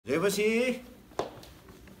जयपछि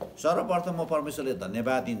सर्वप्रथम म परमेश्वरले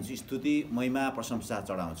धन्यवाद दिन्छु, स्तुति महिमा प्रशंसा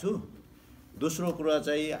चढाउँछु। दोस्रो कुरा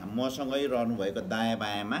चाहिँ मसँगै रहनुभएको दायाँ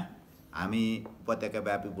बायाँमा हामी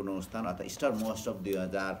उपत्यकाव्यापी पुनरुत्थान अर्थात् इस्टर महोत्सव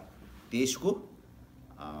 2023 को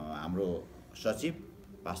हाम्रो सचिव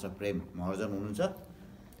पास्टर प्रेम महर्जन हुनुहुन्छ,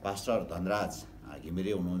 पास्टर धनराज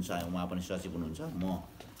घिमिरे हुनुहुन्छ, उहाँ पनि सचिव हुनुहुन्छ। म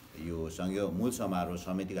यो संघीय मूल समारोह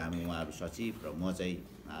समितिको हामी उहाँहरू सचिव र म चाहिँ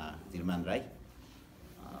तिरमान राई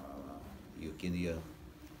यो केन्द्रीय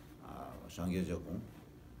संयोजक हुँ।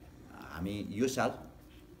 हामी यो साल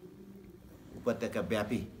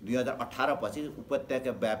उपत्यकाव्यापी 2018 पछि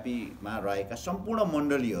उपत्यकाव्यापीमा रहेका सम्पूर्ण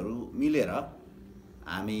मण्डलीहरू मिलेर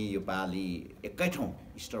हामी यो पालि एकै ठाउँ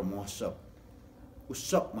इस्टर महोत्सव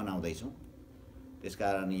उत्सव मनाउँदैछौँ।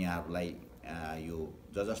 त्यसकारण यहाँहरूलाई यो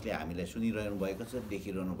जसले हामीलाई सुनिरहनु भएको छ,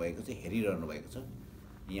 देखिरहनु भएको छ, हेरिरहनु भएको छ,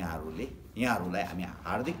 यहाँहरूलाई हामी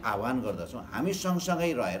हार्दिक आह्वान गर्दछौँ। हामी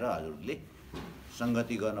सँगसँगै रहेर हजुरले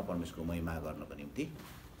सङ्गति गर्न, परमेश्वरको महिमा गर्नको निम्ति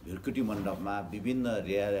भिरकुटी मण्डपमा विभिन्न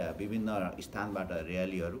स्थानबाट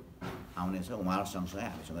र्यालीहरू आउनेछ। उहाँहरू सँगसँगै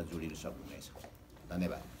हामीसँग जोडिन सक्नुहुनेछ।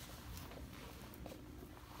 धन्यवाद।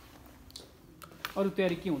 अरू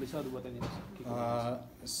तयारी के हुँदैछ अरू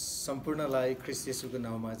बताइदिनुहोस्। सम्पूर्णलाई ख्रीष्ट येशूको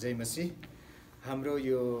नाउँमा जय मसीह। हाम्रो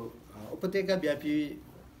यो उपत्यकाव्यापी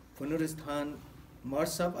पुनरुत्थान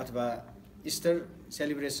महोत्सव अथवा इस्टर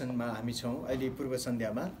सेलिब्रेसनमा हामी छौँ अहिले पूर्व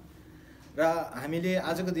सन्ध्यामा, र हामीले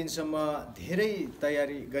आजको दिनसम्म धेरै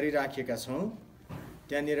तयारी गरिराखेका छौँ।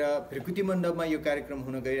 त्यहाँनिर भिरकुटी मण्डपमा यो कार्यक्रम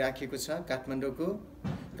हुन गइराखेको छ।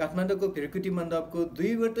 काठमाडौँको भिरकुटी मण्डपको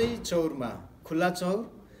दुईवटै चौरमा, खुल्ला चौर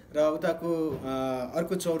र उताको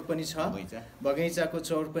अर्को चौर पनि छ, बगैँचाको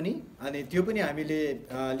चौर पनि, अनि त्यो पनि हामीले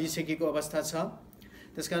लिइसकेको अवस्था छ।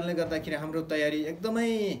 त्यस कारणले गर्दाखेरि हाम्रो तयारी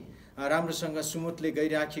एकदमै राम्रोसँग सुमुटले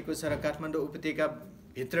गइराखेको छ। र काठमाडौँ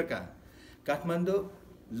उपत्यकाभित्रका काठमाडौँ,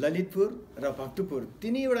 ललितपुर र भक्तपुर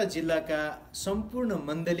तिनैवटा जिल्लाका सम्पूर्ण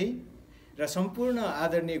मण्डली र सम्पूर्ण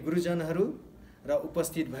आदरणीय गुरुजनहरू र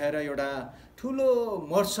उपस्थित भएर एउटा ठुलो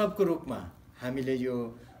महोत्सवको रूपमा हामीले यो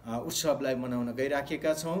उत्सवलाई मनाउन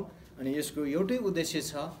गइराखेका छौँ। अनि यसको एउटै उद्देश्य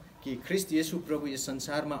छ कि ख्रीष्ट येशू प्रभु यस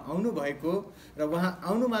संसारमा आउनुभएको र उहाँ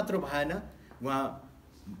आउनु मात्र भएन, उहाँ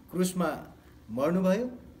क्रुसमा मर्नुभयो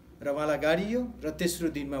र उहाँलाई गाडियो र तेस्रो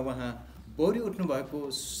दिनमा उहाँ बौरी उठ्नुभएको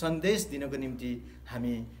सन्देश दिनको निम्ति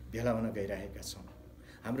हामी भेला हुन गइरहेका छौँ।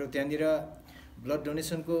 हाम्रो त्यहाँनिर ब्लड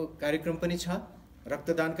डोनेसनको कार्यक्रम पनि छ,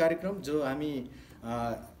 रक्तदान कार्यक्रम, जो हामी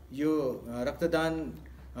यो रक्तदान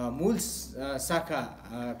मूल शाखा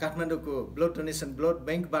काठमाडौँको ब्लड डोनेसन ब्लड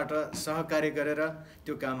ब्याङ्कबाट सहकार्य गरेर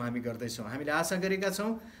त्यो काम हामी गर्दैछौँ। हामीले आशा गरेका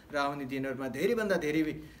छौँ र आउने दिनहरूमा धेरैभन्दा धेरै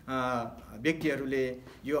व्यक्तिहरूले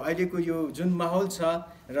यो अहिलेको यो जुन माहौल छ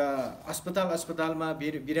र अस्पतालमा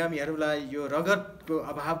बिरामीहरूलाई यो रगतको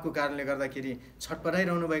अभावको कारणले गर्दाखेरि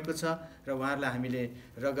छटपटाइरहनु भएको छ, र उहाँहरूलाई हामीले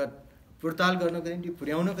रगत पुर्ताल गर्नको निम्ति,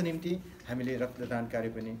 पुर्याउनको निम्ति हामीले रक्तदान कार्य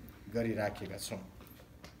पनि गरिराखेका छौँ।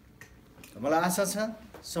 मलाई आशा छ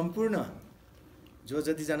सम्पूर्ण जो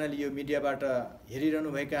जतिजनाले यो मिडियाबाट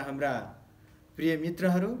हेरिरहनुभएका हाम्रा प्रिय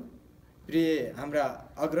मित्रहरू, प्रिय हाम्रा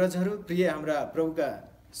अग्रजहरू, प्रिय हाम्रा प्रभुका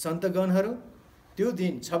सन्तगणहरू, त्यो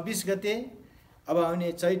दिन 26 गते, अब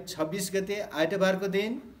आउने चैत 26 गते आइतबारको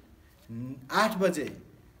दिन 8 बजे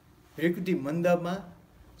भिरकुटी मण्डपमा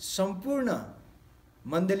सम्पूर्ण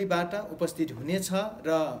मण्डलीबाट उपस्थित हुनेछ। र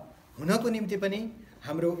हुनको निम्ति पनि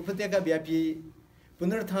हाम्रो उपत्यकाव्यापी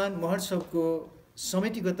पुनरुत्थान महोत्सवको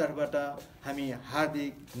समितिको तर्फबाट हामी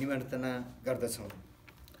हार्दिक निमन्त्रणा गर्दछौँ।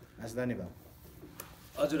 हस्, धन्यवाद।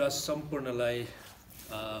 हजुर सम्पूर्णलाई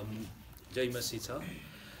जय मसीह छ।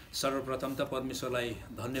 सर्वप्रथम त परमेश्वरलाई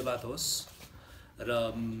धन्यवाद होस् र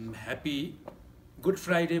ह्याप्पी गुड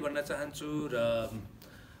फ्राइडे भन्न चाहन्छु र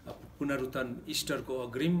पुनरुत्थान इस्टरको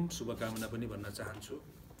अग्रिम शुभकामना पनि भन्न चाहन्छु।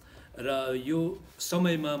 र यो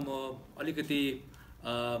समयमा म अलिकति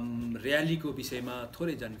र्यालीको विषयमा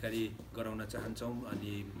थोरै जानकारी गराउन चाहन्छौँ।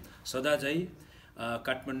 अनि सदाझै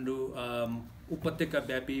काठमाडौँ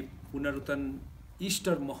उपत्यकाव्यापी पुनरुत्थान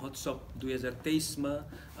इस्टर महोत्सव 2023मा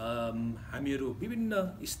हामीहरू विभिन्न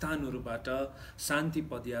स्थानहरूबाट शान्ति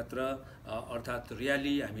पदयात्रा अर्थात्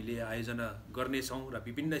र्याली हामीले आयोजना गर्नेछौँ र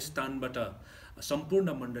विभिन्न स्थानबाट सम्पूर्ण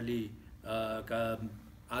मण्डली का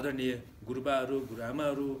आदरणीय गुरुबाहरू,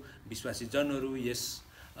 गुरुआमाहरू, विश्वासी जनहरू यस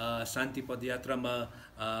शान्ति पदयात्रामा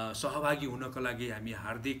सहभागी हुनको लागि हामी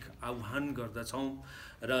हार्दिक आह्वान गर्दछौँ।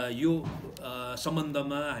 र यो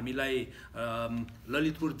सम्बन्धमा हामीलाई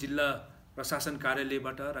ललितपुर जिल्ला प्रशासन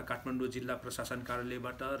कार्यालयबाट र काठमाडौँ जिल्ला प्रशासन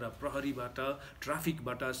कार्यालयबाट र प्रहरीबाट,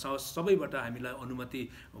 ट्राफिकबाट सबैबाट हामीलाई अनुमति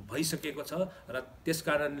भइसकेको छ। र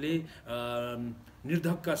त्यसकारणले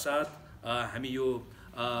निर्धक्का साथ हामी यो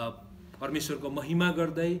परमेश्वरको महिमा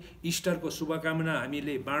गर्दै इस्टरको शुभकामना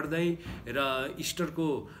हामीले बाँड्दै र इस्टरको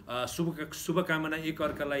शुभकामना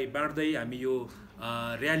एकअर्कालाई बाँड्दै हामी यो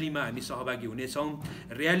र्यालीमा हामी सहभागी हुनेछौँ।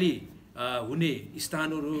 र्याली हुने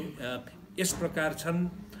स्थानहरू यस प्रकार छन्।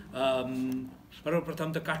 सर्वप्रथम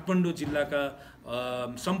त काठमाडौँ जिल्लाका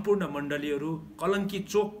सम्पूर्ण मण्डलीहरू कलङ्की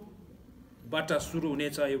चोकबाट सुरु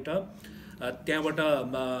हुनेछ एउटा, त्यहाँबाट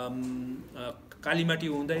कालीमाटी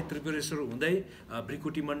हुँदै त्रिपुरेश्वर हुँदै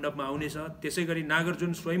भृकुटी मण्डपमा आउनेछ। त्यसै गरी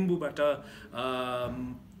नागार्जुन स्वयम्भूबाट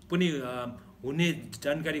पनि हुने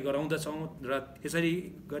जानकारी गराउँदछौँ र यसरी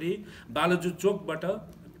गरी बालाजु चोकबाट,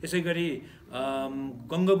 यसै गरी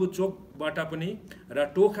गङ्गबु चोकबाट पनि र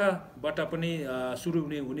टोखाबाट पनि सुरु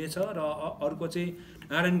हुनेछ र अर्को चाहिँ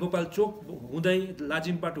नारायण गोपाल चोक हुँदै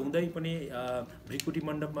लाजिमपाट हुँदै पनि भृकुटी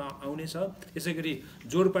मण्डपमा आउनेछ। यसै गरी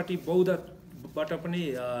जोरपाटी बौद्धबाट पनि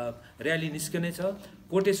र्याली निस्कनेछ।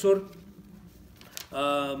 कोटेश्वर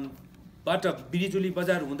बाट बिरिजुली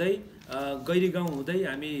बजार हुँदै गैरी गाउँ हुँदै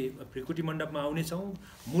हामी भृकुटी मण्डपमा आउनेछौँ।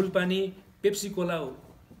 मूलपानी पेप्सी कोला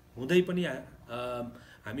हुँदै पनि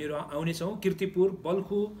हामीहरू आउनेछौँ। किर्तिपुर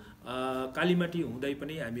बल्खु कालीमाटी हुँदै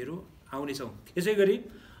पनि हामीहरू आउनेछौँ। यसै गरी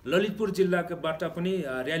ललितपुर जिल्लाबाट पनि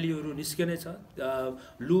र्यालीहरू निस्कनेछ।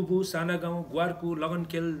 लुबु, सानागाउँ, ग्वारकु,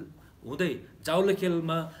 लगनखेल हुँदै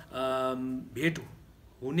जाउलेखेलमा भेट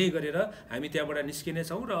हुने गरेर हामी त्यहाँबाट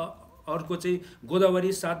निस्किनेछौँ र अर्को चाहिँ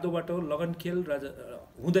गोदावरी सातदोबाट लगनखेल र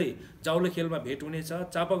हुँदै जाउलेखेलमा भेट हुनेछ।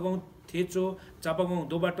 चापागाउँ थेचो, चापागाउँ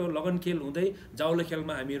दोबाट लगनखेल हुँदै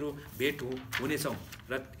जाउलेखेलमा हामीहरू भेट हुनेछौँ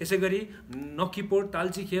र यसै गरी नक्कीपोट,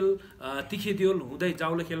 ताल्चीखेल, तिखेदियोल हुँदै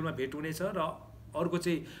जाउलेखेलमा भेट हुनेछ र अर्को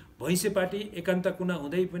चाहिँ भैँसेपाटी एकान्तकुना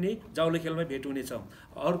हुँदै पनि जाउलेखेलमा भेट हुनेछ।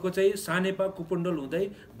 अर्को चाहिँ सानेपा कुपण्डल हुँदै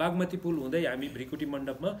बागमती पुल हुँदै हामी भृकुटी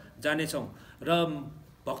मण्डपमा जानेछौँ। र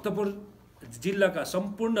भक्तपुर जिल्लाका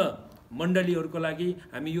सम्पूर्ण मण्डलीहरूको लागि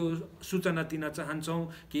हामी यो सूचना दिन चाहन्छौँ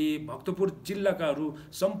कि भक्तपुर जिल्लाकाहरू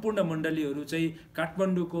सम्पूर्ण मण्डलीहरू चाहिँ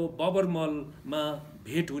काठमाडौँको बबर मलमा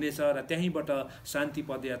भेट हुनेछ र त्यहीँबाट शान्ति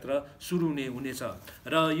पदयात्रा सुरु हुनेछ।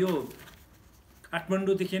 र यो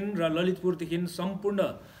काठमाडौँदेखि र ललितपुरदेखि सम्पूर्ण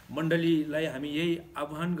मण्डलीलाई हामी यही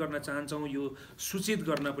आह्वान गर्न चाहन्छौँ, यो सूचित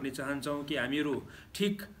गर्न पनि चाहन्छौँ कि हामीहरू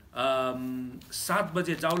ठिक 7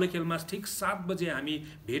 बजे जाउलेखेलमा ठिक 7 बजे हामी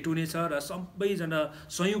भेट हुनेछ र सबैजना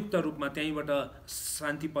संयुक्त रूपमा त्यहीँबाट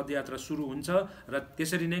शान्ति पदयात्रा सुरु हुन्छ र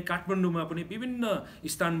त्यसरी नै काठमाडौँमा पनि विभिन्न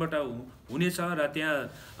स्थानबाट हुनेछ र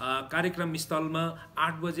त्यहाँ कार्यक्रम स्थलमा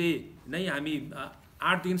 8 बजे नै हामी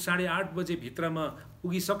 8 देखि 8:30 बजे भित्रमा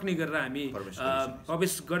पुगिसक्ने गरेर हामी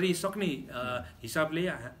प्रवेश गरिसक्ने हिसाबले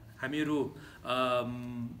हामीहरू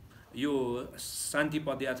यो शान्ति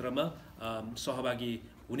पदयात्रामा सहभागी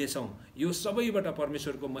हुनेछौँ। यो सबैबाट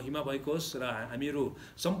परमेश्वरको महिमा भएको होस् र हामीहरू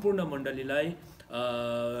सम्पूर्ण मण्डलीलाई,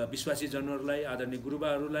 विश्वासी जनहरूलाई, आदरणीय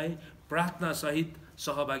गुरुबाहरूलाई प्रार्थनासहित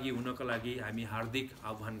सहभागी हुनको लागि हामी हार्दिक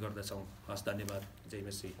आह्वान गर्दछौँ। हस्, धन्यवाद। जय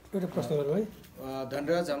मसीह। एउटा प्रश्न गरौँ है।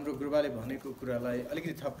 धनराज, हाम्रो गुरुबाले भनेको कुरालाई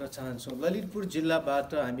अलिकति थप्न चाहन्छौँ। ललितपुर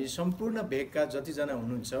जिल्लाबाट हामी सम्पूर्ण भेगका जतिजना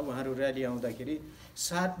हुनुहुन्छ उहाँहरू र्याली आउँदाखेरि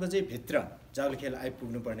 7 बजे भित्र जाउलेखेल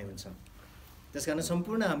आइपुग्नुपर्ने हुन्छ। त्यस कारण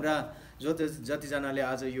सम्पूर्ण हाम्रा जतिजनाले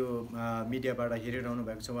आज यो मिडियाबाट हेरिरहनु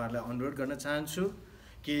भएको छ उहाँहरूलाई अनुरोध गर्न चाहन्छु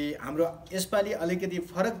कि हाम्रो यसपालि अलिकति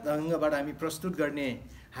फरक ढङ्गबाट हामी प्रस्तुत गर्ने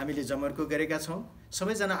हामीले जमर्को गरेका छौँ।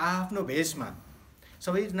 सबैजना आफ्नो भेषमा,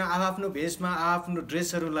 आफ्नो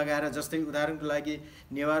ड्रेसहरू लगाएर, जस्तै उदाहरणको लागि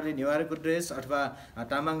नेवारले नेवारको ड्रेस अथवा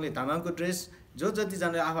तामाङले तामाङको ड्रेस,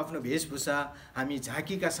 जतिजनाले आफ्नो वेशभूषा हामी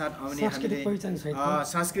झाँकीका साथ आउने, हामीले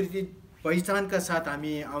सांस्कृतिक पहिचानका साथ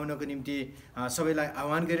हामी आउनको निम्ति सबैलाई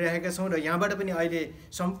आह्वान गरिरहेका छौँ। र यहाँबाट पनि अहिले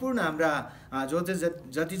सम्पूर्ण हाम्रा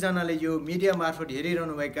जतिजनाले यो मिडिया मार्फत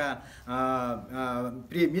हेरिरहनुभएका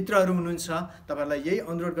प्रिय मित्रहरू हुनुहुन्छ, तपाईँहरूलाई यही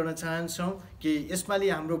अनुरोध गर्न चाहन्छौँ कि यसपालि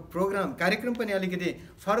हाम्रो कार्यक्रम पनि अलिकति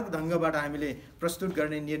फरक ढङ्गबाट हामीले प्रस्तुत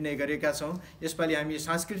गर्ने निर्णय गरेका छौँ। यसपालि हामी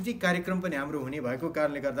सांस्कृतिक कार्यक्रम पनि हाम्रो हुने भएको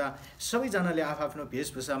कारणले गर्दा सबैजनाले आफ्नो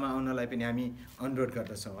वेशभूषामा आउनलाई पनि हामी अनुरोध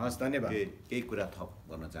गर्दछौँ। हस्, धन्यवाद। केही कुरा थप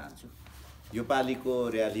गर्न चाहन्छु। यो पालिको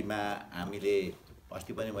र्यालीमा हामीले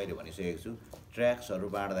अस्ति पनि मैले भनिसकेको छु, ट्र्याक्सहरू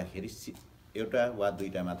बाँड्दाखेरि एउटा वा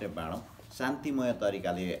दुईटा मात्रै बाँडौँ, शान्तिमय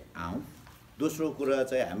तरिकाले आउँ। दोस्रो कुरा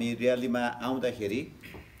चाहिँ हामी र्यालीमा आउँदाखेरि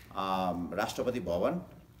राष्ट्रपति भवन,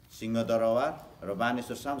 सिंहदरबार र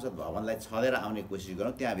बानेश्वर सांसद भवनलाई छलेर आउने कोसिस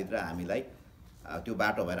गरौँ। त्यहाँभित्र हामीलाई त्यो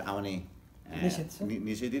बाटो भएर आउने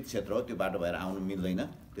निषेधित क्षेत्र हो, त्यो बाटो भएर आउनु मिल्दैन।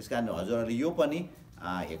 त्यस कारण हजुरहरूले यो पनि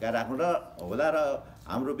हेका राख्नु र होला। र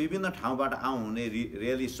हाम्रो विभिन्न ठाउँबाट आउने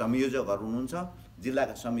र्याली संयोजकहरू हुनुहुन्छ,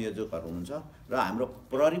 जिल्लाका संयोजकहरू हुनुहुन्छ र हाम्रो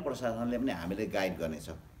प्रहरी प्रशासनले पनि हामीले गाइड गर्नेछ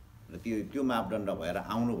र त्यो मापदण्ड भएर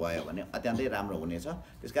आउनुभयो भने अत्यन्तै राम्रो हुनेछ।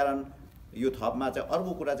 त्यसकारण यो थपमा चाहिँ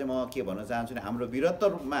अर्को कुरा चाहिँ म के भन्न चाहन्छु भने हाम्रो बृहत्तर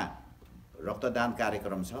रूपमा रक्तदान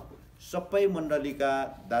कार्यक्रम छ। सबै मण्डलीका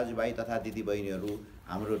दाजुभाइ तथा दिदीबहिनीहरू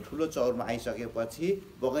हाम्रो ठुलो चौरमा आइसकेपछि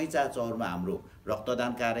बगैँचा चौरमा हाम्रो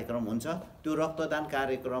रक्तदान कार्यक्रम हुन्छ। त्यो रक्तदान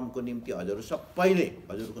कार्यक्रमको निम्ति हजुरहरू सबैले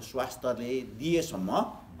हजुरको स्वास्थ्यले दिएसम्म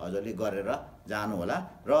हजुरले गरेर जानुहोला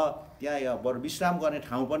र त्यहाँ बरु विश्राम गर्ने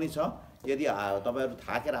ठाउँ पनि छ। यदि तपाईँहरू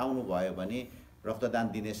थाकेर आउनुभयो भने रक्तदान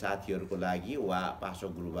दिने साथीहरूको लागि वा पासो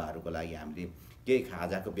गुरुबाहरूको लागि हामीले केही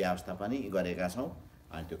खाजाको व्यवस्था पनि गरेका छौँ।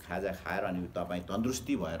 अनि त्यो खाजा खाएर अनि तपाईँ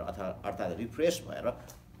तन्दुरुस्ती भएर अर्थात् रिफ्रेस भएर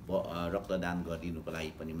रक्तदान गरिदिनुको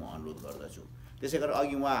लागि पनि म अनुरोध गर्दछु। त्यसै गरेर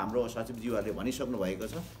अघि उहाँ हाम्रो सचिवज्यूहरूले भनिसक्नु भएको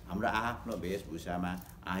छ, हाम्रो आफ्नो वेशभूषामा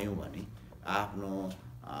आयौँ भने आफ्नो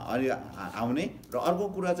अलि आउने र अर्को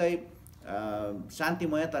कुरा चाहिँ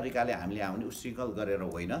शान्तिमय तरिकाले हामीले आउने, उशृङ्खल गरेर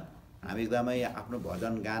होइन। हामी एकदमै आफ्नो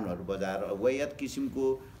भजन गानहरू बजाएर वैयत किसिमको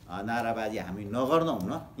नाराबाजी हामी नगर्दौँ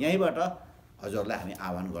न, यहीँबाट हजुरलाई हामी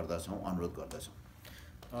आह्वान गर्दछौँ, अनुरोध गर्दछौँ।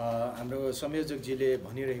 हाम्रो संयोजकजीले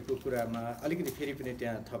भनिरहेको कुरामा अलिकति फेरि पनि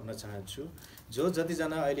त्यहाँ थप्न चाहन्छु। जो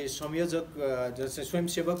जतिजना अहिले संयोजक जस्तै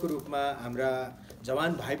स्वयंसेवकको रूपमा हाम्रा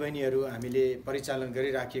जवान भाइ बहिनीहरू हामीले परिचालन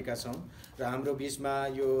गरिराखेका छौँ र हाम्रो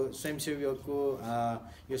बिचमा यो स्वयंसेवकको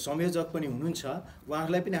यो संयोजक पनि हुनुहुन्छ,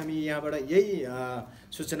 उहाँहरूलाई पनि हामी यहाँबाट यही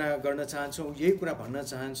सूचना गर्न चाहन्छौँ, यही कुरा भन्न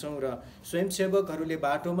चाहन्छौँ। र स्वयंसेवकहरूले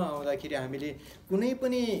बाटोमा आउँदाखेरि हामीले कुनै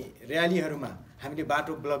पनि र्यालीहरूमा हामीले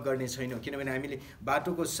बाटो ब्लक गर्ने छैनौँ, किनभने हामीले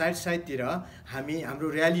बाटोको साइडतिर हाम्रो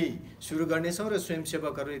र्याली सुरु गर्नेछौँ र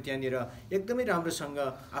स्वयंसेवकहरूले त्यहाँनिर एकदमै राम्रोसँग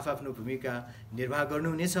आफ्नो भूमिका निर्वाह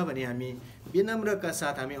गर्नुहुनेछ भने हामी विनम्रका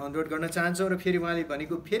साथ हामी अनुरोध गर्न चाहन्छौँ। र फेरि उहाँले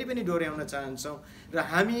भनेको फेरि पनि दोहोऱ्याउन चाहन्छौँ र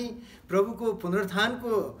हामी प्रभुको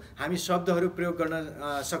पुनरुत्थानको हामी शब्दहरू प्रयोग गर्न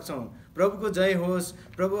सक्छौँ। प्रभुको जय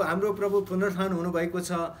होस्, हाम्रो प्रभु पुनरुत्थान हुनुभएको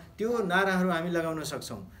छ, त्यो नाराहरू हामी लगाउन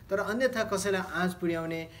सक्छौँ। तर अन्यथा कसैलाई आँच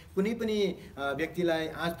पुर्याउने, कुनै पनि व्यक्तिलाई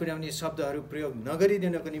आँच पुर्याउने शब्दहरू प्रयोग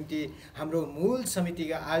नगरिदिनको निम्ति हाम्रो मूल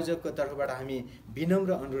समितिका आयोजकको तर्फबाट हामी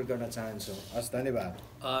विनम्र अनुरोध गर्न चाहन्छौँ। हस्, धन्यवाद।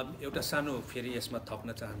 एउटा सानो फेरि यसमा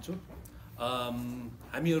थप्न चाहन्छु।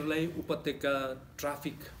 हामीहरूलाई उपत्यका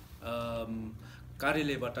ट्राफिक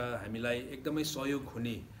कार्यालयबाट हामीलाई एकदमै सहयोग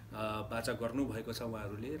हुने बाचा गर्नुभएको छ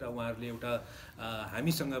उहाँहरूले, र उहाँहरूले एउटा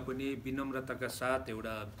हामीसँग पनि विनम्रताका साथ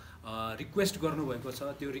एउटा रिक्वेस्ट गर्नुभएको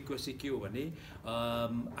छ। त्यो रिक्वेस्ट चाहिँ के हो भने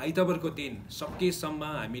आइतबारको दिन सकेसम्म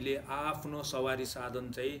हामीले आफ्नो सवारी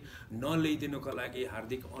साधन चाहिँ नल्याइदिनुको लागि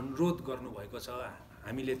हार्दिक अनुरोध गर्नुभएको छ।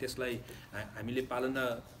 हामीले त्यसलाई हामीले पालना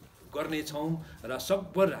गर्नेछौँ र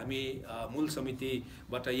सकभर हामी मूल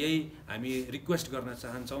समितिबाट यही हामी रिक्वेस्ट गर्न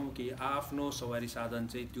चाहन्छौँ कि आफ्नो सवारी साधन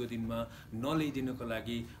चाहिँ त्यो दिनमा नल्याइदिनुको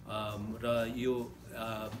लागि र यो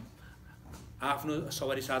आफ्नो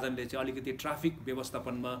सवारी साधनले चाहिँ अलिकति ट्राफिक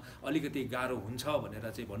व्यवस्थापनमा अलिकति गाह्रो हुन्छ भनेर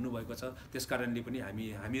चाहिँ भन्नुभएको छ। त्यस कारणले पनि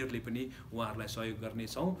हामीहरूले पनि उहाँहरूलाई सहयोग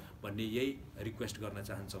गर्नेछौँ भन्ने यही रिक्वेस्ट गर्न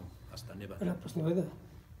चाहन्छौँ। हस्, धन्यवाद। एउटा प्रश्न भयो त,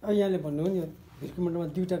 यहाँले भन्नुभयो नि भिर्कुमण्डलमा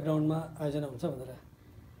 2टा ग्राउन्डमा आयोजना हुन्छ भनेर।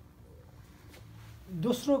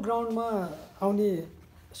 दोस्रो ग्राउन्डमा आउने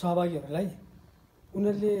सहभागीहरूलाई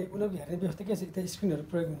उनीहरूको हेर्ने व्यवस्था के छ? त्यहाँ स्क्रिनहरू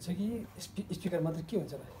प्रयोग हुन्छ कि स्पिकर मात्रै के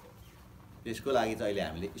हुन्छ र? यसको लागि चाहिँ अहिले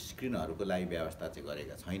हामीले स्क्रिनहरूको लागि व्यवस्था चाहिँ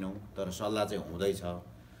गरेका छैनौँ, तर सल्लाह चाहिँ हुँदैछ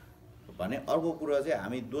भने। अर्को कुरो चाहिँ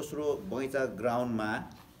हामी दोस्रो बगैँचा ग्राउन्डमा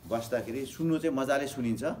बस्दाखेरि सुन्नु चाहिँ मजाले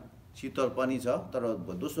सुनिन्छ, शीतल पनि छ, तर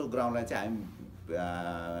दोस्रो ग्राउन्डलाई चाहिँ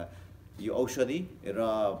हामी यो औषधि र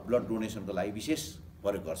ब्लड डोनेसनको लागि विशेष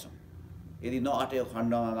प्रयोग गर्छौँ। यदि नअटेको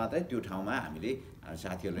खण्डमा मात्रै त्यो ठाउँमा हामीले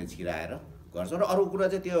साथीहरूलाई छिराएर गर्छौँ। र अर्को कुरा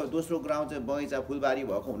चाहिँ त्यो दोस्रो ग्राउन्ड चाहिँ बगैँचा फुलबारी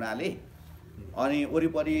भएको हुनाले अनि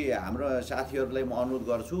वरिपरि हाम्रो साथीहरूलाई म अनुरोध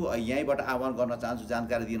गर्छु, यहीँबाट आह्वान गर्न चाहन्छु,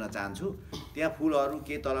 जानकारी दिन चाहन्छु, त्यहाँ फुलहरू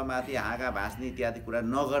के तलमाथि हाँगा भाँच्ने इत्यादि कुरा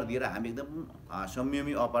नगरिदिएर हामी एकदम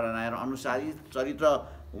संयमी अपनाएर अनुसारी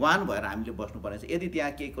चरित्रवान भएर हामीले बस्नुपर्ने छ। यदि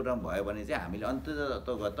त्यहाँ केही कुरा भयो भने चाहिँ हामीले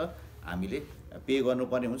अन्ततगत हामीले पे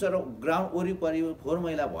गर्नुपर्ने हुन्छ र ग्राउन्ड वरिपरि फोहोर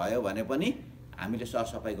मैला भयो भने पनि हामीले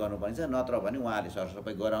सरसफाइ गर्नुपर्ने छ, नत्र भने उहाँहरूले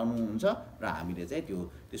सरसफाइ गराउनुहुन्छ र हामीले चाहिँ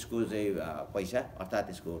त्यसको चाहिँ पैसा अर्थात्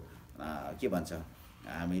त्यसको के भन्छ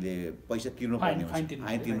हामीले पैसा तिर्नुपर्ने हुन्छ,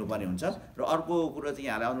 फाइन तिर्नुपर्ने हुन्छ। र अर्को कुरो चाहिँ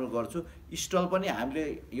यहाँलाई अनुरोध गर्छु, स्टल पनि हामीले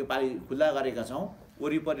यो पालि खुल्ला गरेका छौँ,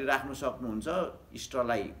 वरिपरि राख्नु सक्नुहुन्छ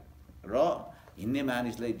स्टललाई र हिँड्ने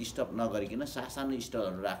मानिसलाई डिस्टर्ब नगरिकन सानो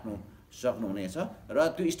स्टलहरू राख्नु सक्नुहुनेछ। र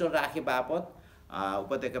त्यो स्टल राखे बापत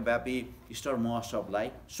उपत्यकाव्यापी स्टल महोत्सवलाई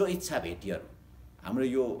स्वइच्छा भेटीहरू हाम्रो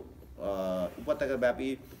यो उपत्यकाव्यापी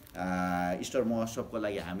स्टल महोत्सवको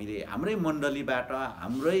लागि हामीले हाम्रै मण्डलीबाट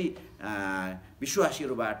हाम्रै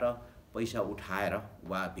विश्वासीहरूबाट पैसा उठाएर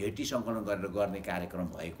वा भेटी सङ्कलन गरेर गर्ने कार्यक्रम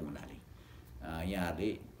भएको हुनाले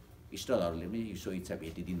यहाँहरूले स्टलहरूले पनि स्वइच्छा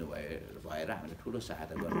भेटी दिनुभएर हामीले ठुलो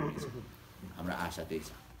सहायता गर्नुहुनेछ। हाम्रो आशा त्यही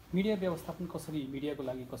छ। मिडिया व्यवस्थापन कसरी, मिडियाको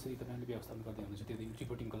लागि कसरी तपाईँहरूले व्यवस्थापन गर्दै हुनुहुन्छ, त्यो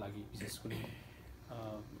रिपोर्टिङको लागि विशेष कुनै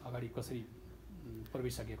अगाडि कसरी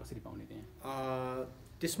प्रवेशाज्ञा कसरी पाउने त्यहाँ?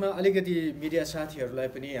 त्यसमा अलिकति मिडिया साथीहरूलाई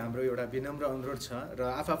पनि हाम्रो एउटा विनम्र अनुरोध छ र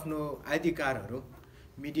आफ्नो आइडी कार्डहरू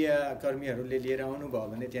मिडिया कर्मीहरूले लिएर आउनुभयो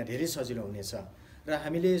भने त्यहाँ धेरै सजिलो हुनेछ र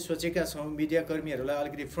हामीले सोचेका छौँ मिडिया कर्मीहरूलाई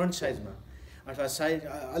अलिकति फ्रन्ट साइजमा अथवा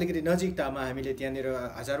अलिकति नजिकतामा हामीले त्यहाँनिर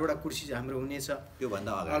 1000वटा कुर्सी हाम्रो हुनेछ।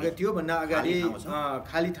 त्योभन्दा अगाडि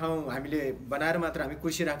खाली ठाउँ हामीले बनाएर मात्र हामी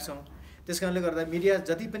कुर्सी राख्छौँ। त्यस कारणले गर्दा मिडिया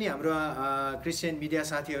जति पनि हाम्रो क्रिस्चियन मिडिया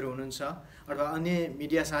साथीहरू हुनुहुन्छ अथवा अन्य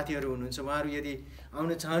मिडिया साथीहरू हुनुहुन्छ, उहाँहरू यदि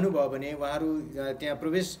आउन चाहनुभयो भने उहाँहरू त्यहाँ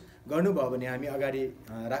प्रवेश गर्नुभयो भने हामी अगाडि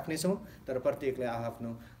राख्नेछौँ, तर प्रत्येकले आफ्नो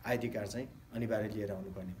आइडी कार्ड चाहिँ अनिवार्य लिएर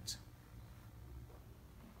आउनुपर्ने हुन्छ।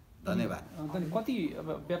 धन्यवाद। कति अब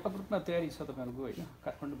व्यापक रूपमा तयारी छ तपाईँहरूको होइन?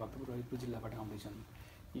 काठमाडौँ, भक्तपुर, ललितपुर जिल्लाबाट आउँदैछन्,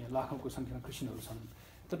 यहाँ लाखौँको सङ्ख्यामा क्रिस्चियनहरू छन्,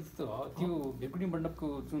 तर त्यो भिरकुटी मण्डपको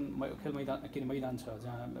जुन खेल मैदान के अरे मैदान छ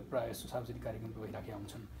जहाँ प्रायः सार्वजनिक कार्यक्रम भइराखेका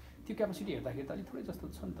हुन्छन्, त्यो क्यापासिटी हेर्दाखेरि त अलिक थोरै जस्तो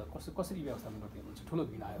छ नि त। कसरी व्यवस्थापन गर्दै हुनुहुन्छ? ठुलो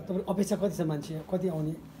भिड आयो, तपाईँ अपेक्षा कति छ मान्छे कति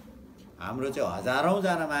आउने? हाम्रो चाहिँ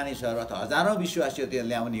हजारौँजना मानिसहरू अथवा हजारौँ विश्वासीहरू त्यहाँ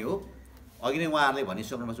ल्याउने हो। अघि नै उहाँहरूले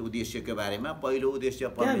भनिसक्नुपर्छ उद्देश्यको बारेमा। पहिलो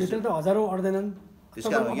उद्देश्य त्यहाँभित्र त हजारौँ अट्दैनन्, त्यस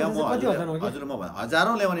कारण यहाँ हजुर म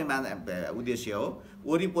हजारौँ ल्याउने उद्देश्य हो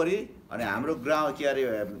वरिपरि। अनि हाम्रो ग्राउन्ड के अरे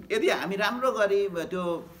यदि हामी राम्रो गरी त्यो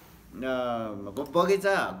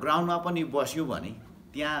बगैँचा ग्राउन्डमा पनि बस्यौँ भने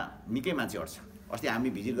त्यहाँ निकै मान्छे अट्छ। अस्ति हामी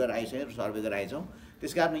भिजिट गरेर आइसक्यौँ, सर्वे गरेर आइछौँ।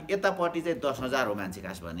 त्यस कारण यतापट्टि चाहिँ 10,000 हो मान्छे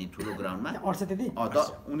खास भने ठुलो ग्राउन्डमा अट्छ त्यति।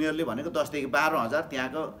 उनीहरूले भनेको 10 देखि 12,000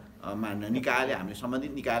 त्यहाँको निकायले, हामीले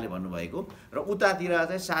सम्बन्धित निकायले भन्नुभएको, र उतातिर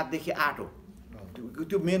चाहिँ 7 देखि 8 हो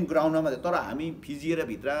त्यो मेन ग्राउन्डमा। तर हामी फिजिएर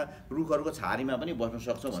भित्र रुखहरूको छारीमा पनि बस्न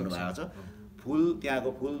सक्छौँ भन्नुभएको छ। फुल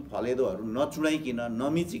त्यहाँको फुल फलेदोहरू नचुडाइकन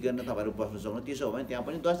नमिचिकन तपाईँहरू बस्न सक्नु। त्यसो हो भने त्यहाँ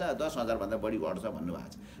पनि 10,000 भन्दा बढी अट्छ भन्नुभएको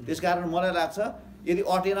छ। त्यस कारण मलाई लाग्छ यदि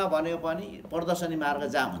अटेन भने पनि प्रदर्शनी मार्ग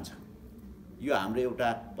जाम हुन्छ। यो हाम्रो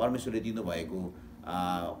एउटा परमेश्वरले दिनुभएको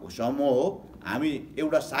समूह हो। हामी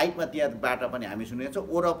एउटा साइडमा त्यहाँबाट पनि हामी सुनेको छौँ,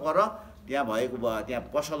 वरपर त्यहाँ भएको त्यहाँ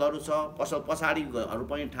पसलहरू छ, पसल पछाडिहरू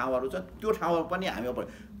पनि ठाउँहरू छ। त्यो ठाउँहरू पनि हामी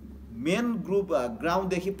मेन ग्रुप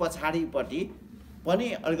ग्राउन्डदेखि पछाडिपट्टि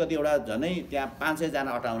पनि अलिकति एउटा झनै त्यहाँ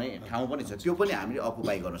 500जना अटाउने ठाउँ पनि छ, त्यो पनि हामीले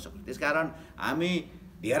अकुपाई गर्न सक्छौँ। त्यसकारण हामी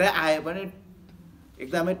धेरै आए पनि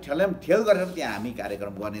एकदमै ठेल गरेर त्यहाँ हामी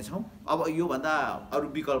कार्यक्रम गर्नेछौँ। अब योभन्दा अरू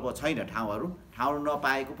विकल्प छैन, ठाउँ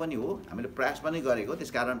नपाएको पनि हो, हामीले प्रयास पनि गरेको।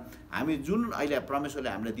 त्यसकारण हामी जुन अहिले परमेश्वरले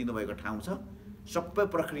हामीलाई दिनुभएको ठाउँ छ सबै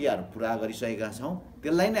प्रक्रियाहरू पुरा गरिसकेका छौँ।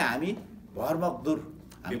 त्यसलाई नै हामी भरमग्दुर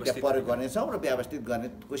हामी त्यहाँ प्रयोग गर्नेछौँ र व्यवस्थित गर्ने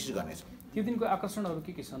कोसिस गर्नेछौँ। त्यो दिनको आकर्षणहरू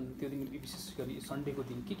के छन्? त्यो दिन विशेष गरी सन्डेको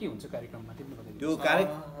दिन के हुन्छ कार्यक्रममा त्यो बताइदिनु। त्यो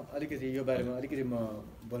अलिकति यो बारेमा अलिकति म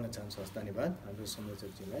बोल्न चाहन्छु। हस्, धन्यवाद हाम्रो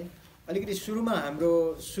संयोजकजीलाई। अलिकति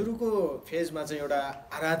सुरुको फेजमा चाहिँ एउटा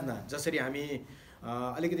आराधना, जसरी हामी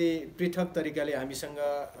अलिकति पृथक तरिकाले हामीसँग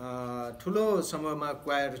ठुलो समूहमा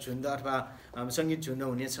क्वायर झुन्ड अथवा सङ्गीत झुन्ड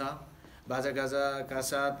हुनेछ बाजागाजाका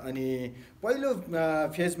साथ। अनि पहिलो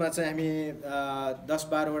फेजमा चाहिँ हामी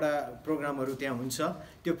 10-12वटा प्रोग्रामहरू त्यहाँ हुन्छ।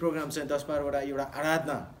 त्यो प्रोग्राम चाहिँ 10-12वटा एउटा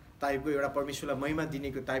आराधना टाइपको, एउटा परमेश्वरलाई महिमा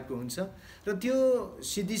दिनेको टाइपको हुन्छ। र त्यो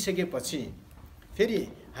सिद्धिसकेपछि फेरि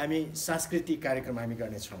हामी सांस्कृतिक कार्यक्रम हामी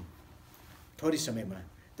गर्नेछौँ थोरै समयमा।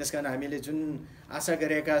 त्यस कारण हामीले जुन आशा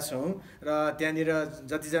गरेका छौँ र त्यहाँनिर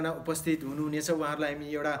जतिजना उपस्थित हुनुहुनेछ उहाँहरूलाई हामी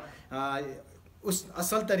एउटा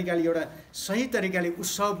असल तरिकाले, एउटा सही तरिकाले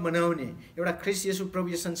उत्सव मनाउने, एउटा ख्रिस्ट येशू प्रभु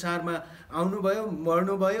यो संसारमा आउनुभयो,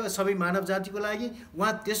 मर्नुभयो सबै मानव जातिको लागि,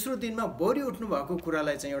 उहाँ तेस्रो दिनमा बढी उठ्नु भएको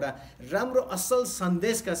कुरालाई चाहिँ एउटा राम्रो असल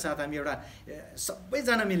सन्देशका साथ हामी एउटा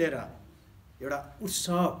सबैजना मिलेर एउटा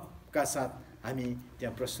उत्सवका साथ हामी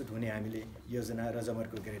त्यहाँ प्रस्तुत हुने हामीले योजना र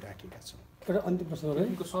जमर्को गरेर राखेका छौँ। एउटा अन्तिम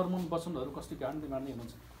प्रश्न, सरमन वचनहरू कस्तो गाड्दै मार्दै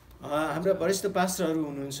हुनुहुन्छ? हाम्रा वरिष्ठ पास्टरहरू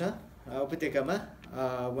हुनुहुन्छ उपत्यकामा,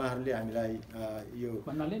 उहाँहरूले हामीलाई यो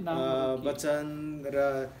वचन र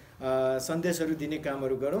सन्देशहरू दिने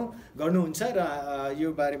कामहरू गर्नुहुन्छ र यो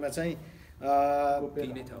बारेमा चाहिँ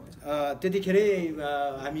त्यतिखेरै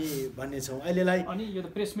हामी भन्नेछौँ अहिलेलाई। अनि यो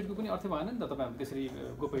प्रेस मिटको पनि अर्थ भएन नि त, तपाईँहरू त्यसरी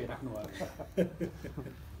गोप्य राख्नुभयो।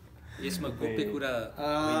 यसमा गोप्य कुरा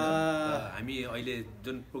हामी अहिले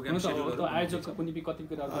जुन प्रोग्राम सेड्युल आयोजकको पनि कति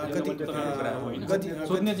कुराहरू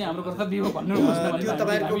सोध्ने चाहिँ हाम्रो कर्तव्य हो भन्नु। त्यो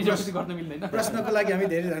तपाईँको प्रश्नको लागि हामी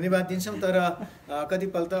धेरै धन्यवाद दिन्छौँ। तर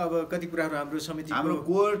कतिपल्ट अब कति कुराहरू हाम्रो समिति, हाम्रो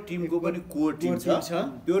कोर टिमको पनि कोर टिम छ।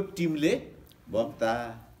 त्यो टिमले वक्ता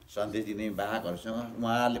सन्देश दिने वाहकहरूसँग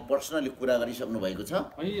उहाँहरूले पर्सनली कुरा गरिसक्नु भएको छ।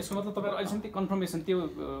 अनि यसको मतलब तपाईँहरू अहिलेसम्म त्यो कन्फर्मेसन त्यो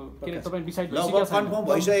के अरे तपाईँ डिसाइड कन्फर्म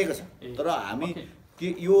भइसकेको छ। तर हामी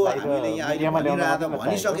यो हामीले यहाँ अहिले भनिरहेको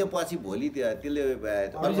भनिसकेपछि भोलि त्यसले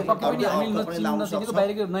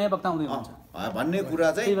नयाँ वक्ता आउँदै हुन्छ भन्ने कुरा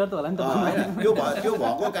चाहिँ त्यो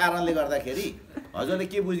भएको कारणले गर्दाखेरि हजुरले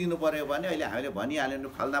के बुझिदिनु पर्यो भने अहिले हामीले भनिहाल्यो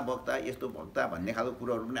फल्ना वक्ता यस्तो वक्ता भन्ने खालको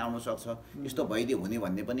कुरोहरू पनि आउन सक्छ, यस्तो भइदियो हुने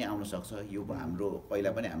भन्ने पनि आउन सक्छ। यो हाम्रो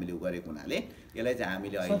पहिला पनि हामीले गरेको हुनाले यसलाई चाहिँ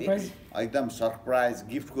हामीले अहिले एकदम सरप्राइज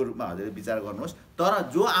गिफ्टको रूपमा हजुरले विचार गर्नुहोस्। तर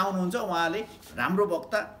जो आउनुहुन्छ उहाँले राम्रो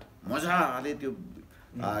वक्ता मजाले त्यो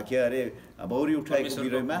के अरे बौरी उठाएको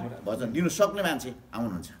विषयमा वचन दिनु सक्ने मान्छे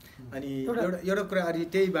आउनुहुन्छ। अनि एउटा कुरा अनि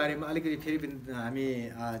त्यही बारेमा अलिकति फेरि पनि हामी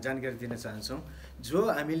जानकारी दिन चाहन्छौँ। जो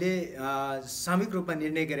हामीले सामूहिक रूपमा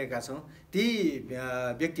निर्णय गरेका छौँ ती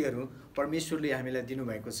व्यक्तिहरू परमेश्वरले हामीलाई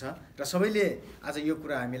दिनुभएको छ र सबैले आज यो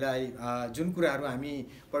कुरा हामीलाई जुन कुराहरू हामी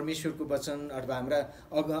परमेश्वरको वचन अथवा हाम्रा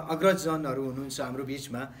अग्रजनहरू हुनुहुन्छ हाम्रो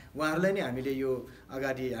बिचमा उहाँहरूलाई नै हामीले यो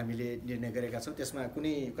अगाडि हामीले निर्णय गरेका छौँ। त्यसमा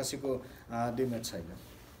कुनै कसैको दुई मत छैन।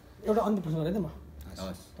 एउटा अन्तिम प्रश्न गरेँ म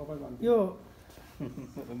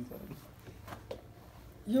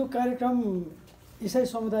यो कार्यक्रम इसाई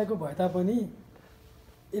समुदायको भए तापनि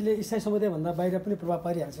यसले इसाई समुदायभन्दा बाहिर पनि प्रभाव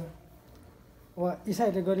पारिहाल्छ वा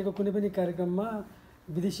इसाईहरूले गरेको कुनै पनि कार्यक्रममा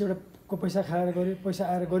विदेशी एउटाको पैसा खाएर गर्यो, पैसा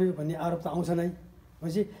आएर गर्यो भन्ने आरोप त आउँछ नै।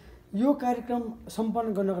 भनेपछि यो कार्यक्रम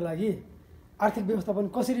सम्पन्न गर्नको लागि आर्थिक व्यवस्थापन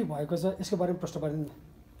कसरी भएको छ यसको बारेमा प्रश्न पारिदिनु न।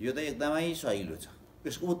 यो त एकदमै सहिलो छ,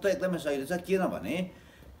 यसको उत्तर एकदमै सहिलो छ। किनभने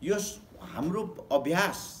यो हाम्रो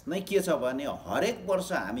अभ्यास नै के छ भने हरेक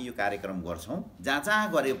वर्ष हामी यो कार्यक्रम गर्छौँ। जहाँ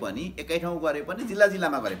गरे पनि, एकै ठाउँ गरे पनि, जिल्ला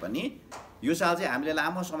जिल्लामा गरे पनि। यो साल चाहिँ हामीले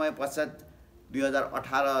लामो समय पश्चात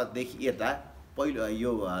 2018देखि यता पहिलो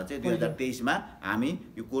यो चाहिँ 2023मा हामी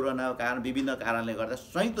यो कोरोनाको कारण विभिन्न कारणले गर्दा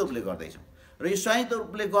संयुक्त रूपले गर्दैछौँ र यो संयुक्त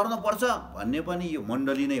रूपले गर्नुपर्छ भन्ने पनि यो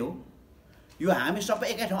मण्डली नै हो। यो हामी सबै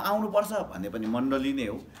एकै ठाउँ आउनुपर्छ भन्ने पनि मण्डली नै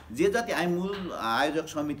हो। जे जति हामी मूल आयोजक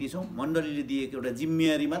समिति छौँ मण्डलीले दिएको एउटा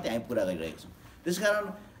जिम्मेवारी मात्रै हामी पुरा गरिरहेका छौँ। त्यसकारण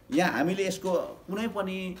यहाँ हामीले यसको कुनै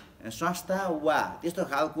पनि संस्था वा त्यस्तो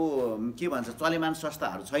खालको के भन्छ चलेमान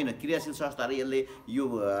संस्थाहरू छैन, क्रियाशील संस्थाहरू यसले यो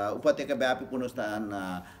उपत्यका व्यापी पुनरुत्थान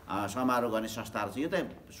समारोह गर्ने संस्थाहरू छ। यो त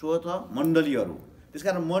स्वतः मण्डलीहरू।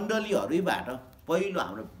 त्यसकारण मण्डलीहरूबाट पहिलो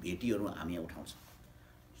हाम्रो भेटीहरू हामी उठाउँछौँ।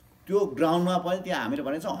 त्यो ग्राउन्डमा पनि त्यहाँ हामीले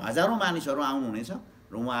भनेको छौँ हजारौँ मानिसहरू आउनुहुनेछ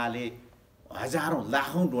र उहाँले हजारौँ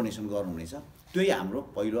लाखौँ डोनेसन गर्नुहुनेछ। त्यही हाम्रो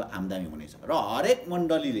पहिलो आम्दानी हुनेछ र हरेक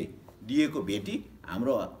मण्डलीले दिएको भेटी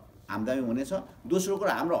हाम्रो आम्दानी हुनेछ। दोस्रो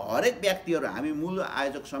कुरा हाम्रो हरेक व्यक्तिहरू हामी मूल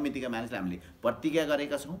आयोजक समितिका मानिसले हामीले प्रतिज्ञा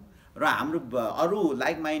गरेका छौँ र हाम्रो अरू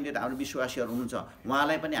लाइक माइन्डेड हाम्रो विश्वासीहरू हुनुहुन्छ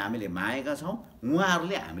उहाँलाई पनि हामीले मागेका छौँ।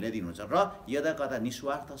 उहाँहरूले हामीलाई दिनुहुन्छ र यदा कता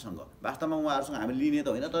निस्वार्थसँग, वास्तवमा उहाँहरूसँग हामीले लिने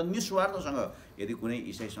त होइन तर निस्वार्थसँग यदि कुनै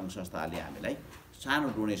इसाई सङ्घ संस्थाले हामीलाई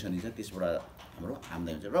सानो डोनेसन दिन्छ त्यसबाट हाम्रो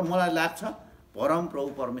आम्दानी हुन्छ। र मलाई लाग्छ परमप्रभु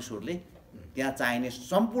परमेश्वरले त्यहाँ चाहिने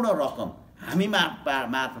सम्पूर्ण रकम हामी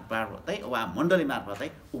मार्फतै वा मण्डली मार्फतै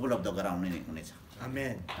उपलब्ध गराउने नै हुनेछ।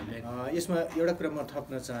 आमेन। यसमा एउटा कुरा म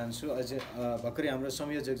थप्न चाहन्छु। अझै भर्खरै हाम्रो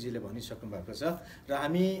संयोजकजीले भनिसक्नु भएको छ र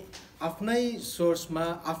हामी आफ्नै सोर्समा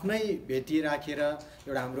आफ्नै भेटी राखेर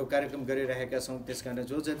एउटा हाम्रो कार्यक्रम गरिरहेका छौँ। त्यसकारण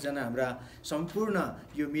जो जतिजना हाम्रा सम्पूर्ण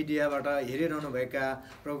यो मिडियाबाट हेरिरहनुभएका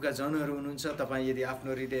प्रभुका जनहरू हुनुहुन्छ, तपाईँ यदि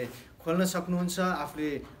आफ्नो हृदय खोल्न सक्नुहुन्छ,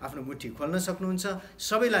 आफूले आफ्नो मुठी खोल्न सक्नुहुन्छ,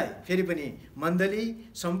 सबैलाई फेरि पनि मण्डली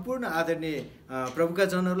सम्पूर्ण आदरणीय प्रभुका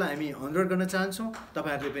जनहरूलाई हामी अनुरोध गर्न चाहन्छौँ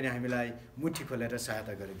तपाईँहरूले पनि हामीलाई मुठी खोलेर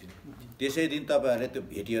सहायता गरिदिनु। त्यसै दिन तपाईँहरूले त्यो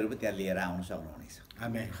भेटीहरू पनि त्यहाँ लिएर आउन सक्नुहुनेछ।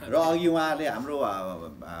 आमेन। र अघि उहाँले हाम्रो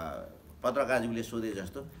पत्रकारज्यूले सोधे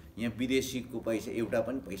जस्तो यहाँ विदेशीको पैसा एउटा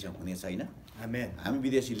पनि पैसा हुने छैन। आमेन। हामी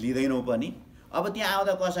विदेशी लिँदैनौँ पनि। अब त्यहाँ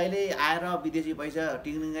आउँदा कसैले आएर विदेशी पैसा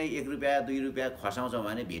टिङ्गै 1 रुपियाँ 2 रुपियाँ खसाउँछ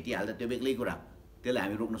भने भेटिहाल्दा त्यो बेग्लै कुरा, त्यसलाई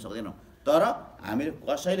हामी रोक्न सक्दैनौँ। तर हामीले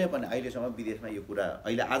कसैले पनि अहिलेसम्म विदेशमा यो कुरा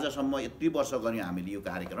अहिले आजसम्म यति वर्ष गऱ्यौँ हामीले यो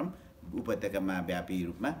कार्यक्रम उपत्यकामा व्यापी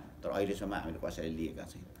रूपमा, तर अहिलेसम्म हामीले कसैले लिएका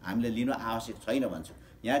छैन। हामीले लिनु आवश्यक छैन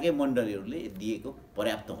भन्छौँ। यहाँकै मण्डलीहरूले दिएको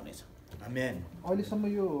पर्याप्त हुनेछ। आमेन। अहिलेसम्म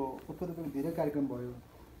यो उपत्यकामा धेरै कार्यक्रम भयो,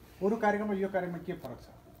 अरू कार्यक्रममा यो कार्यक्रममा के फरक छ?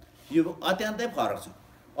 यो अत्यन्तै फरक छ।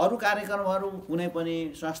 अरू कार्यक्रमहरू कुनै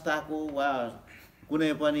पनि संस्थाको वा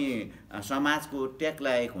कुनै पनि समाजको ट्याग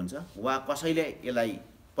लागेको हुन्छ वा कसैले यसलाई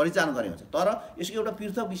परिचालन गरेको हुन्छ। तर यसको एउटा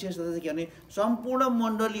पृथक विशेषता चाहिँ के भने सम्पूर्ण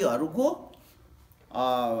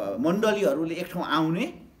मण्डलीहरूले एक ठाउँ आउने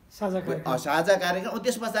साझा कार्यक्रम।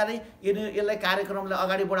 त्यस पछाडि यसलाई कार्यक्रमलाई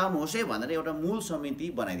अगाडि बढाउनुहोस् है भनेर एउटा मूल समिति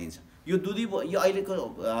बनाइदिन्छ। यो यो अहिलेको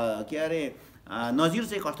के अरे नजिर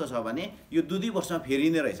चाहिँ कस्तो छ भने यो 2 वर्षमा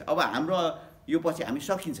फेरिने रहेछ। अब हाम्रो यो पछि हामी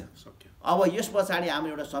सक्यो। अब यस पछाडि हाम्रो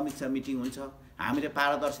एउटा समीक्षा मिटिङ हुन्छ, हामीले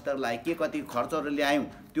पारदर्शिताको लागि के कति खर्चहरू ल्यायौँ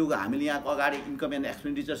त्यो हामीले यहाँको अगाडि इन्कम एन्ड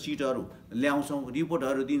एक्सपेन्डिचर सिटहरू ल्याउँछौँ,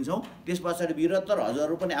 रिपोर्टहरू दिन्छौँ। त्यस पछाडि वीरत्तर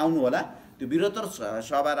हजुरहरू पनि आउनु होला। त्यो वीरत्तर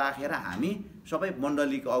सभा राखेर हामी सबै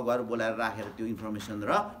मण्डलीको अगुवाहरू बोलाएर राखेर त्यो इन्फर्मेसन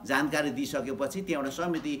र जानकारी दिइसकेपछि त्यहाँ एउटा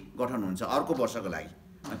समिति गठन हुन्छ अर्को वर्षको लागि।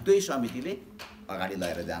 त्यही समितिले अगाडि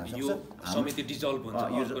लगेर जान सक्छ। यो समिति डिजल्भ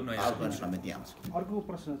हुन्छ, अर्को समिति आउँछ। अर्को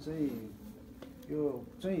प्रश्न चाहिँ यो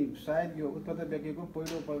चाहिँ सायद यो उत्पत्ति व्यक्तिको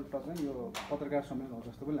पहिलोपल्ट चाहिँ यो पत्रकार सम्मेलन हो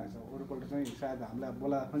जस्तो पनि लाग्छ। अरूपल्ट चाहिँ सायद हामीलाई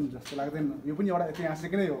बोला पनि जस्तो लाग्दैन। यो पनि एउटा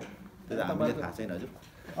ऐतिहासिक नै हो। त्यो त हामीलाई थाहा छैन हजुर।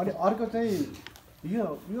 अनि अर्को चाहिँ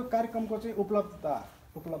यो कार्यक्रमको चाहिँ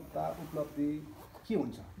उपलब्धि के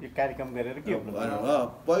हुन्छ? यो कार्यक्रम गरेर के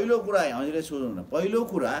पहिलो कुरा हजुरले सोध्नु न। पहिलो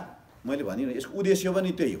कुरा मैले भनिनँ, यसको उद्देश्य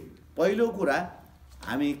पनि त्यही हो। पहिलो कुरा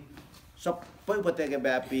हामी सबै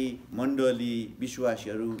उपत्यकाव्यापी मण्डली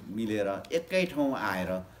विश्वासीहरू मिलेर एकै ठाउँ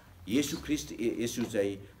आएर येशू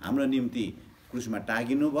चाहिँ हाम्रो निम्ति क्रुसमा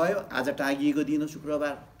टाँगिनु भयो। आज टाँगिएको दिन हो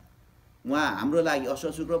शुक्रबार। उहाँ हाम्रो लागि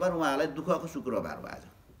असल शुक्रबार, उहाँलाई दुःखको शुक्रबार हो आज।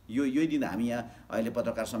 यही दिन हामी यहाँ अहिले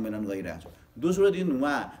पत्रकार सम्मेलन गरिरहेको छौँ। दोस्रो दिन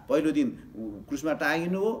उहाँ पहिलो दिन क्रुसमा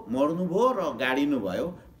टाँगिनु हो, मर्नुभयो र गाडिनु भयो।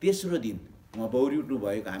 तेस्रो दिन उहाँ बौरी उठ्नु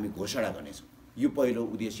भएको हामी घोषणा गर्नेछौँ। यो पहिलो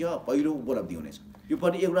उद्देश्य, पहिलो उपलब्धि हुनेछ। यो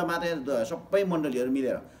पनि एउटा मात्रै सबै मण्डलीहरू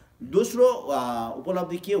मिलेर। दोस्रो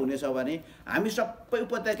उपलब्धि के हुनेछ भने हामी सबै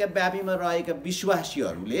उपत्यका व्यापीमा रहेका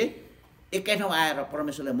विश्वासीहरूले एकै ठाउँ आएर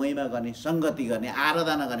परमेश्वरलाई महिमा गर्ने, सङ्गति गर्ने,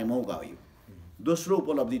 आराधना गर्ने मौका हो यो। दोस्रो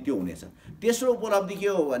उपलब्धि त्यो हुनेछ। तेस्रो उपलब्धि के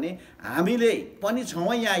हो भने हामीले पनि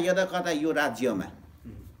छौँ यहाँ यता कता यो राज्यमा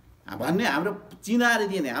भन्ने हाम्रो चिनारी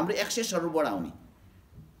दिने, हाम्रो एक्सेसहरू बढाउने।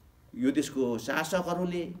 यो देशको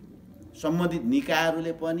शासकहरूले, सम्बन्धित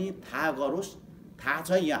निकायहरूले पनि थाहा गरोस्, थाहा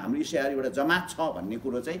छ यहाँ हाम्रो इसाईहरू एउटा जमात छ भन्ने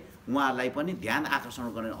कुरो चाहिँ उहाँहरूलाई पनि ध्यान आकर्षण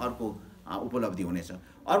गर्ने अर्को उपलब्धि हुनेछ।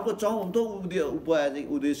 अर्को चौथो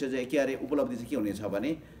उद्देश्य चाहिँ के अरे उपलब्धि चाहिँ के हुनेछ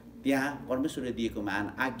भने त्यहाँ परमेश्वरले दिएको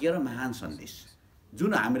महान आज्ञा र महान सन्देश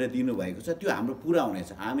जुन हामीले दिनुभएको छ त्यो हाम्रो पुरा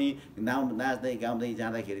हुनेछ। हामी नाच्दै गाउँदै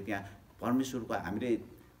जाँदाखेरि त्यहाँ परमेश्वरको हामीले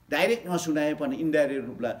डाइरेक्ट नसुनाए पनि इन्डाइरेक्ट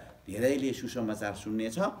रूपलाई धेरैले सुसमाचार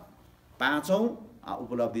सुन्नेछ। पाँचौँ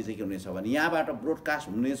उपलब्धि चाहिँ के हुनेछ भने यहाँबाट ब्रोडकास्ट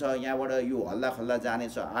हुनेछ, यहाँबाट यो हल्लाखल्ला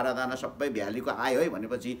जानेछ, आराधना सबै भ्यालीको आयो है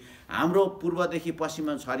भनेपछि हाम्रो पूर्वदेखि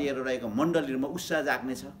पश्चिममा छरिएर रहेको मण्डलीहरूमा उत्साह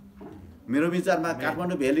जाग्नेछ। मेरो विचारमा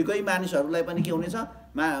काठमाडौँ भ्यालीकै मानिसहरूलाई पनि के हुनेछ,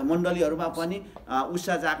 मण्डलीहरूमा पनि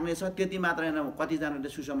उत्साह जाग्नेछ। त्यति मात्र होइन, कतिजनाले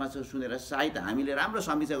सुसमाचार सुनेर सायद हामीले राम्रो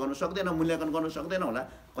समीक्षा गर्नु सक्दैनौँ, मूल्याङ्कन गर्नु सक्दैनौँ होला।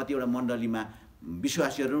 कतिवटा मण्डलीमा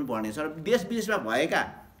विश्वासीहरू पनि बढ्नेछ र देश विदेशमा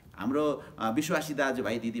भएका हाम्रो विश्वासी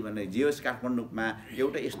दाजुभाइ दिदीबहिनी जेएस काठमाडौँमा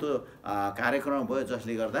एउटा यस्तो कार्यक्रम भयो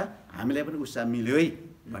जसले गर्दा हामीलाई पनि उत्साह मिल्यो है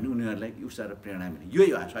भन्ने उनीहरूलाई उत्साह र प्रेरणा मिल्यो।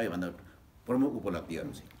 यही हो सबैभन्दा प्रमुख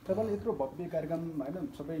उपलब्धिहरू चाहिँ। तपाईँले यत्रो भव्य कार्यक्रम होइन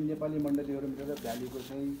सबै नेपाली मण्डलीहरू मिलेर भ्यालीको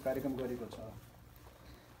चाहिँ कार्यक्रम गरेको छ।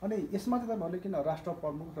 अनि यसमा चाहिँ तपाईँहरूले किन राष्ट्र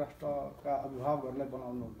प्रमुख, राष्ट्रका अभिभावकहरूलाई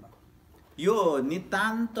बनाउनुहुन्न? यो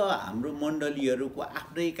नितान्त हाम्रो मण्डलीहरूको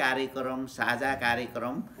आफ्नै कार्यक्रम, साझा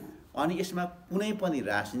कार्यक्रम। अनि यसमा कुनै पनि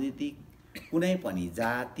राजनीतिक, कुनै पनि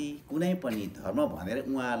जाति, कुनै पनि धर्म भनेर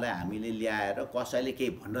उहाँहरूलाई हामीले ल्याएर कसैले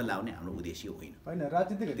केही भन्न लाउने हाम्रो उद्देश्य होइन। होइन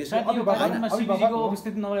राजनीतिक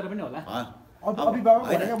उपस्थिति नभएर पनि होला।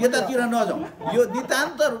 त्यतातिर नजाउँ। यो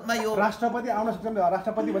नितान्त रूपमा यो राष्ट्रपति आउन सक्छ,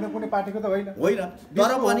 राष्ट्रपति भने कुनै पार्टीको त होइन।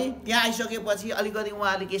 तर पनि त्यहाँ आइसकेपछि अलिकति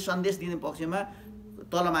उहाँले केही सन्देश दिने पक्षमा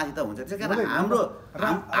तलमाथि त हुन्छ। त्यसै कारण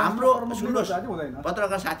हाम्रो सुन्नुहोस्,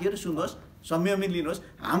 पत्रकार साथीहरू सुन्नुहोस्, संयमित लिनुहोस्।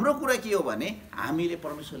 हाम्रो कुरा के हो भने हामीले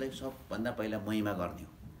परमेश्वरलाई सबभन्दा पहिला महिमा गर्ने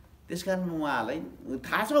हो। त्यसकारण उहाँलाई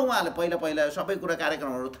थाहा छ, उहाँलाई पहिला सबै कुरा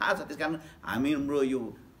कार्यक्रमहरू थाहा छ। त्यसकारण हाम्रो यो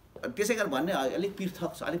त्यसै कारण भन्ने अलिक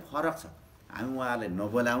पृथक छ, अलिक फरक छ। हामी उहाँहरूलाई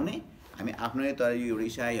नबोलाउने, हामी आफ्नै तर यो एउटा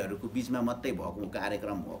इसाईहरूको बिचमा मात्रै भएको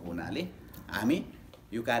कार्यक्रम भएको हुनाले हामी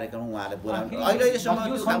यो कार्यक्रम उहाँले बोलाउनु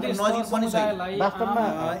अहिलेसम्म नजिक पनि छैन। वास्तवमा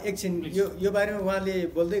एकछिन यो बारेमा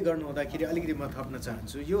उहाँले बोल्दै गर्नुहुँदाखेरि अलिकति म थप्न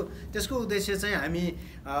चाहन्छु। यो त्यसको उद्देश्य चाहिँ हामी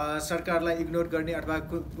सरकारलाई इग्नोर गर्ने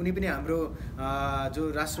अथवा कुनै पनि हाम्रो जो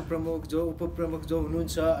राष्ट्र प्रमुख, जो उपप्रमुख जो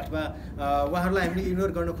हुनुहुन्छ अथवा उहाँहरूलाई हामीले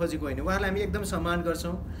इग्नोर गर्न खोजेको होइन। उहाँहरूलाई हामी एकदम सम्मान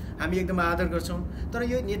गर्छौँ, हामी एकदम आदर गर्छौँ। तर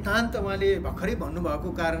यो नितान्त उहाँले भर्खरै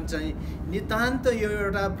भन्नुभएको कारण चाहिँ नितान्त यो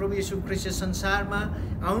एउटा प्रभु येशू ख्रीष्ट संसारमा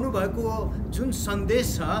आउनुभएको जुन सन्देश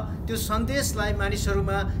छ त्यो सन्देशलाई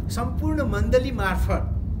मानिसहरूमा सम्पूर्ण मण्डली मार्फत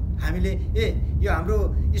हामीले यो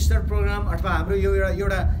हाम्रो इस्टर प्रोग्राम अथवा हाम्रो यो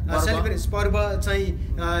एउटा सेलिब्रेट पर्व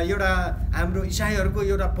चाहिँ एउटा हाम्रो इसाईहरूको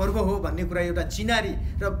एउटा पर्व हो भन्ने कुरा एउटा चिनारी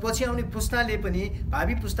र पछि आउने पुस्ताले पनि,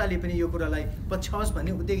 भावी पुस्ताले पनि यो कुरालाई पछ्याओस्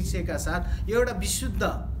भन्ने उद्देश्यका साथ यो एउटा विशुद्ध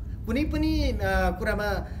कुनै पनि कुरामा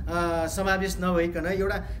समावेश नभइकन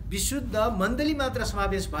एउटा विशुद्ध मण्डली मात्र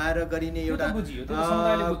समावेश भएर गरिने एउटा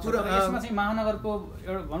यसमा चाहिँ महानगरको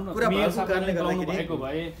एउटा भनौँ न मेयर साहबले गराउनु भएको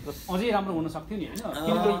भए अझै राम्रो हुन सक्थ्यो नि होइन,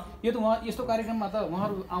 किनकि यो त उहाँ यस्तो कार्यक्रममा त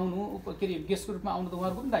उहाँहरू आउनु के अरे गेस्टको रूपमा आउनु त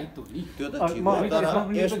उहाँहरूको पनि दायित्व हो नि।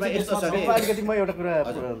 अलिकति म एउटा कुरा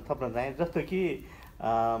थप्न चाहेँ, जस्तो कि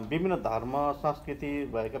विभिन्न धर्म संस्कृति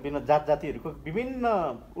भएका विभिन्न जात जातिहरूको विभिन्न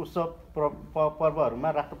उत्सव पर्वहरूमा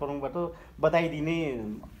राष्ट्र प्रमुखबाट बधाई दिने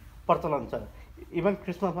प्रचलन छ। इभन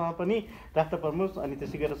क्रिसमसमा पनि राष्ट्र प्रमुख अनि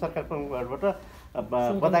त्यसै गरेर सरकार प्रमुखहरूबाट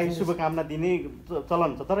बधाई शुभकामना दिने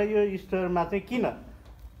चलन छ। तर यो इस्टरमा चाहिँ किन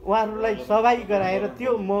उहाँहरूलाई सहभागी गराएर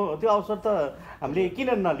त्यो अवसर त हामीले किन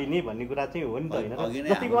नलिने भन्ने कुरा चाहिँ हो नि त होइन।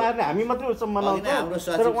 जतिको उहाँहरूले हामी मात्रै उत्सव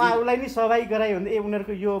मनाउँछौँ तर उहाँहरूलाई नि सहभागी गरायो भने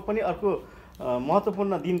उनीहरूको यो पनि अर्को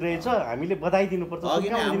महत्त्वपूर्ण दिन रहेछ, हामीले बधाई दिनुपर्छ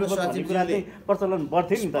भन्ने कुरा चाहिँ प्रचलन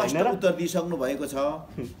बढ्थ्यो नि त होइन। उत्तर दिइसक्नु भएको छ।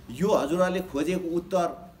 यो हजुरहरूले खोजेको उत्तर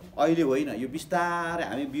अहिले होइन, यो बिस्तारै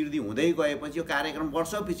हामी वृद्धि हुँदै गएपछि यो कार्यक्रम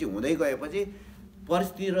वर्षपछि हुँदै गएपछि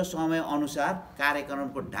परिस्थिति र समय अनुसार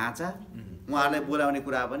कार्यक्रमको ढाँचा उहाँहरूलाई बोलाउने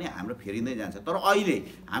कुरा पनि हाम्रो फेरिँदै जान्छ। तर अहिले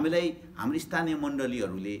हामीलाई हाम्रो स्थानीय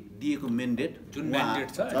मण्डलीहरूले दिएको मेन्डेट जुन मेन्डेट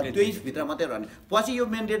छ त्यही भित्र मात्रै रहने। पछि यो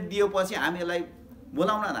मेन्डेट दिएपछि हामीलाई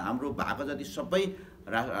बोलाउन न, हाम्रो भएको जति सबै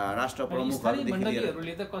राष्ट्र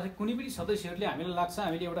मण्डलीहरूले त कुनै पनि सदस्यहरूले हामीलाई लाग्छ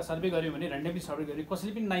हामीले एउटा सर्वे गऱ्यौँ भने ऱ्यान्डमली सर्वे गऱ्यौँ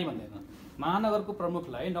कसैले पनि नाइ भन्दैन। महानगरको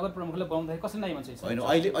प्रमुखलाई नगर प्रमुखलाई बनाउँदाखेरि कसैले नाइ भन्छ होइन।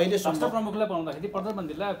 अहिले राष्ट्र प्रमुखलाई बनाउँदाखेरि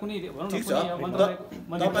प्रधानमन्त्रीलाई कुनै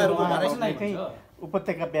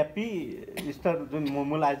उपत्यका व्यापी इस्टर जुन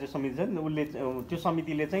मूल आयोजक समिति छ उसले त्यो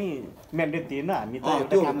समितिले चाहिँ म्यान्डेट दिएन। हामी त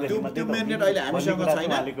त्यो म्यान्डेट अहिले हामीसँग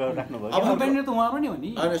छैन। अब म्यान्डेट त उहाँहरू नै हो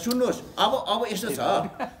नि। सुन्नुहोस्, अब यस्तो छ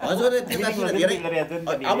हजुरले त्यतातिर धेरै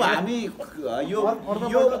अब हामी यो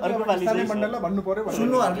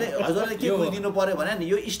सुन्नुहरूले हजुरले के बुझिदिनु पर्यो भने नि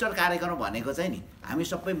यो इस्टर कार्यक्रम भनेको चाहिँ नि हामी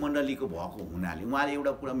सबै मण्डलीको भएको हुनाले उहाँले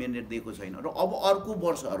एउटा कुरा मेन्डेट दिएको छैन। र अब अर्को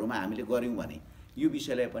वर्षहरूमा हामीले गऱ्यौँ भने यो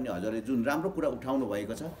विषयलाई पनि हजुरले जुन राम्रो कुरा उठाउनु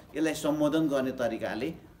भएको छ यसलाई सम्बोधन गर्ने तरिकाले,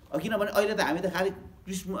 किनभने अहिले त हामी त खालि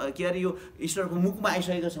के अरे यो इस्टरको मुखमा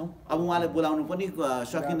आइसकेका छौँ। अब उहाँलाई बोलाउनु पनि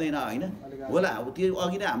सकिँदैन होइन होला। अब त्यो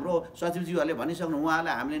अघि नै हाम्रो सचिवज्यूहरूले भनिसक्नु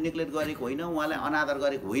उहाँलाई हामीले नेग्लेक्ट गरेको होइन, उहाँलाई अनादर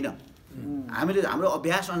गरेको होइन। हामीले हाम्रो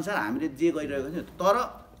अभ्यास अनुसार हामीले जे गरिरहेको छौँ। तर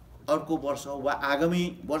अर्को वर्ष वा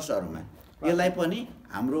आगामी वर्षहरूमा यसलाई पनि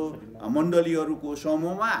हाम्रो मण्डलीहरूको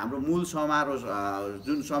समूहमा हाम्रो मूल समारोह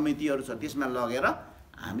जुन समितिहरू छ त्यसमा लगेर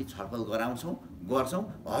हामी छलफल गर्छौँ।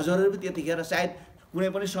 हजुरहरू पनि त्यतिखेर सायद कुनै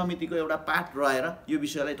पनि समितिको एउटा पाठ रहेर यो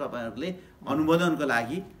विषयलाई तपाईँहरूले अनुमोदनको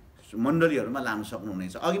लागि मण्डलीहरूमा लानु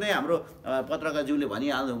सक्नुहुनेछ। अघि नै हाम्रो पत्रकारज्यूले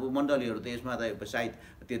भनिहाल्नु मण्डलीहरू त यसमा त सायद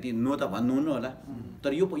त्यति नो त भन्नुहुन्न होला।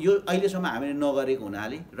 तर यो अहिलेसम्म हामीले नगरेको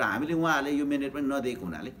हुनाले र हामीले उहाँहरूले यो मेन्डेट पनि नदिएको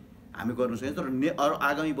हुनाले हामी गर्नु सक्छौँ। तर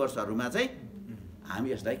आगामी वर्षहरूमा चाहिँ हामी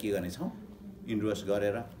यसलाई के गर्नेछौँ इन्डोर्स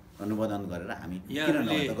गरेर अनुमोदन गरेर हामी किन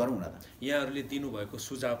गरौँ न त। यहाँहरूले दिनुभएको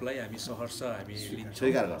सुझावलाई हामी सहर्ष हामी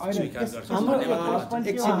स्वीकार गर्छौँ।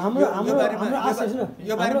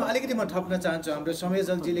 यो बारेमा अलिकति म थप्न चाहन्छु। हाम्रो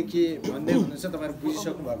संयोजकजीले के भन्दै हुनुहुन्छ तपाईँहरू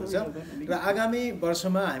बुझिसक्नु भएको छ। र आगामी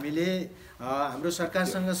वर्षमा हामीले हाम्रो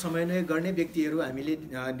सरकारसँग समन्वय गर्ने व्यक्तिहरू हामीले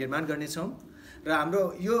निर्माण गर्नेछौँ। र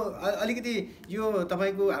हाम्रो यो अलिकति यो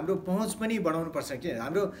तपाईँको हाम्रो पहुँच पनि बढाउनुपर्छ कि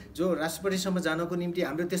हाम्रो जो राष्ट्रपतिसम्म जानको निम्ति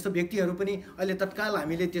हाम्रो त्यस्तो व्यक्तिहरू पनि अहिले तत्काल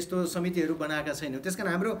हामीले त्यस्तो समितिहरू बनाएका छैनौँ। त्यस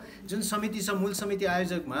कारण हाम्रो जुन समिति छ मूल समिति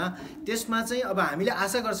आयोजकमा त्यसमा चाहिँ अब हामीले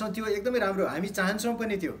आशा गर्छौँ त्यो एकदमै राम्रो, हामी चाहन्छौँ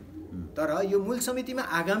पनि त्यो। तर यो मूल समितिमा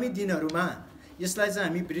आगामी दिनहरूमा यसलाई चाहिँ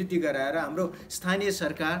हामी वृद्धि गराएर हाम्रो स्थानीय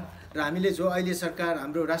सरकार र हामीले जो अहिले सरकार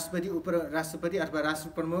हाम्रो राष्ट्रपति उपराष्ट्रपति अथवा राष्ट्र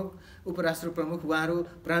प्रमुख उपराष्ट्र प्रमुख उहाँहरू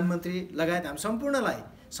प्रधानमन्त्री लगायत हामी सम्पूर्णलाई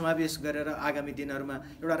समावेश गरेर आगामी दिनहरूमा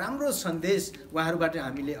एउटा राम्रो सन्देश उहाँहरूबाट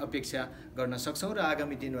हामीले अपेक्षा गर्न सक्छौँ। र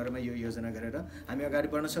आगामी दिनहरूमा यो योजना गरेर हामी अगाडि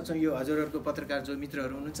बढ्न सक्छौँ। यो हजुरहरूको पत्रकार जो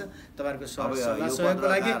मित्रहरू हुनुहुन्छ तपाईँहरूको सहयोगको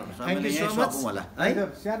लागि थ्याङ्क यू सो मच।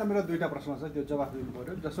 सानो मेरो दुईवटा प्रश्न छ त्यो जवाफ दिनु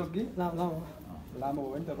पऱ्यो। जसो कि लामो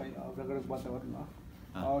भयो नि तपाईँ अगाडि बच्चा गर्नु न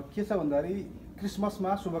के छ भन्दाखेरि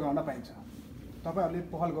क्रिसमसमा शुभकामना पाइन्छ। तपाईँहरूले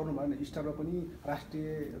पहल गर्नुभयो भने इस्टरमा पनि राष्ट्रिय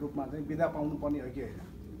रूपमा चाहिँ बिदा पाउनुपर्ने हो कि होइन?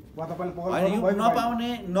 नपाउने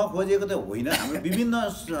नखोजेको त होइन। हाम्रो विभिन्न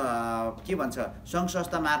के भन्छ सङ्घ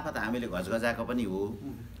संस्था मार्फत हामीले घचघचाएको पनि हो।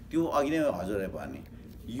 त्यो अघि नै हजुरले भने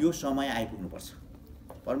यो समय आइपुग्नुपर्छ।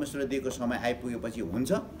 परमेश्वरले दिएको समय आइपुगेपछि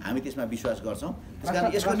हुन्छ, हामी त्यसमा विश्वास गर्छौँ। त्यस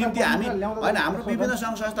कारण यसको निम्ति हामी होइन हाम्रो विभिन्न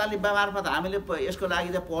सङ्घ संस्थाले मार्फत हामीले यसको लागि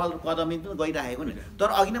चाहिँ पहल कदम गइराखेको नि। तर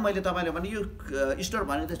अघि नै मैले तपाईँले भने यो इस्टर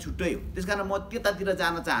भने त छुट्टै हो। त्यस कारण म त्यतातिर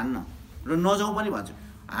जान चाहन्न र नजाउँ पनि भन्छु।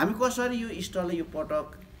 हामी कसरी यो इस्टरलाई यो पटक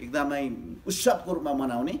एकदमै उत्सवको रूपमा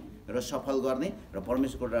मनाउने र र सफल गर्ने र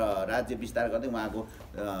परमेश्वरको राज्य विस्तार गर्दै उहाँको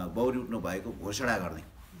बौरी उठ्नु भएको घोषणा गर्ने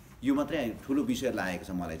यो मात्रै ठुलो विषय लागेको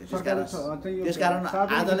छ मलाई चाहिँ त्यसकारण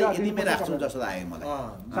आजले यतिमै राख्छौँ जस्तो लाग्यो मलाई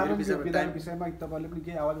विषयमा तपाईँले पनि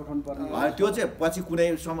केही आवाज उठाउनु पर्ने त्यो चाहिँ पछि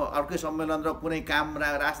कुनै अर्कै सम्मेलन र कुनै काम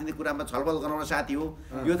राजनीतिक कुरामा छलफल गराउने साथी हो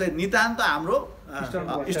यो चाहिँ नितान्त हाम्रो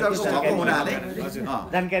इष्टको भएको हुनाले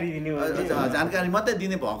जानकारी मात्रै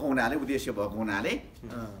दिने भएको हुनाले उद्देश्य भएको हुनाले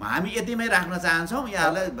हामी यतिमै राख्न चाहन्छौँ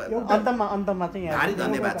यहाँलाई अन्तमा चाहिँ भारी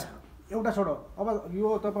धन्यवाद छ एउटा छोडो अब यो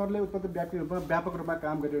तपाईँहरूले उत्पत्ति व्यापक रूपमा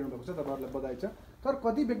काम गरिरहनु भएको छ तपाईँहरूलाई बधाई छ तर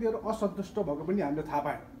कति व्यक्तिहरू असन्तुष्ट भएको पनि हामीले थाहा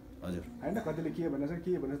पायौँ हजुर होइन कतिले के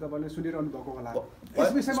भनेछ तपाईँले सुनिरहनु भएको होला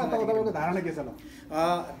यस विषयमा तपाईँको धारणा के छ ल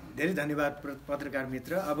धेरै धन्यवाद पत्रकार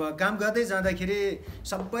मित्र अब काम गर्दै जाँदाखेरि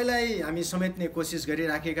सबैलाई हामी समेट्ने कोसिस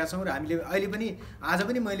गरिराखेका छौँ र हामीले अहिले पनि आज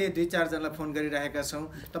पनि मैले 2-4जनालाई फोन गरिराखेका छौँ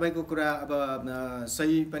तपाईँको कुरा अब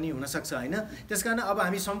सही पनि हुनसक्छ होइन त्यस कारण अब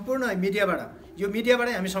हामी सम्पूर्ण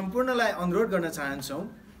मिडियाबाटै हामी सम्पूर्णलाई अनुरोध गर्न चाहन्छौँ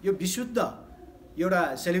यो विशुद्ध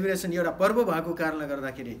एउटा सेलिब्रेसन एउटा पर्व भएको कारणले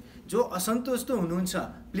गर्दाखेरि जो असन्तुष्ट हुनुहुन्छ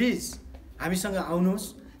प्लिज हामीसँग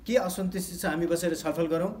आउनुहोस् के असन्तुष्टि छ हामी बसेर छलफल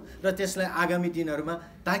गरौँ र त्यसलाई आगामी दिनहरूमा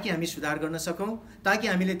ताकि हामी सुधार गर्न सकौँ ताकि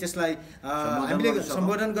हामीले त्यसलाई हामीले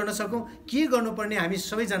सम्बोधन गर्न सकौँ के गर्नुपर्ने हामी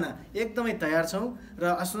सबैजना एकदमै तयार छौँ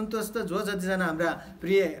र असन्तुष्ट जो जतिजना हाम्रा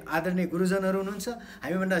प्रिय आदरणीय गुरुजनहरू हुनुहुन्छ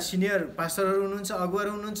हामीभन्दा सिनियर पास्टरहरू हुनुहुन्छ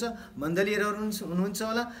अगुवाहरू हुनुहुन्छ मण्डलीहरू हुनुहुन्छ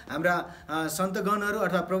होला हाम्रा सन्तगणहरू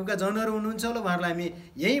अथवा प्रभुका जनहरू हुनुहुन्छ होला उहाँहरूलाई हामी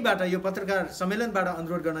यहीँबाट यो पत्रकार सम्मेलनबाट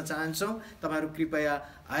अनुरोध गर्न चाहन्छौँ तपाईँहरू कृपया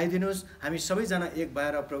आइदिनुहोस् हामी सबैजना एक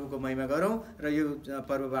भएर प्रभुको महिमा गरौँ र यो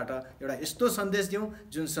पर्वबाट एउटा यस्तो सन्देश दिउँ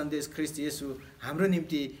जुन सन्देश ख्रीष्ट येशू हाम्रो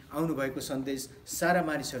निम्ति आउनुभएको सन्देश सारा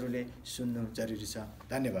मानिसहरूले सुन्नु जरुरी छ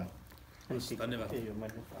धन्यवाद नमस्कार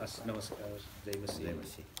जय मसी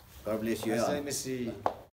God bless you. जय मसी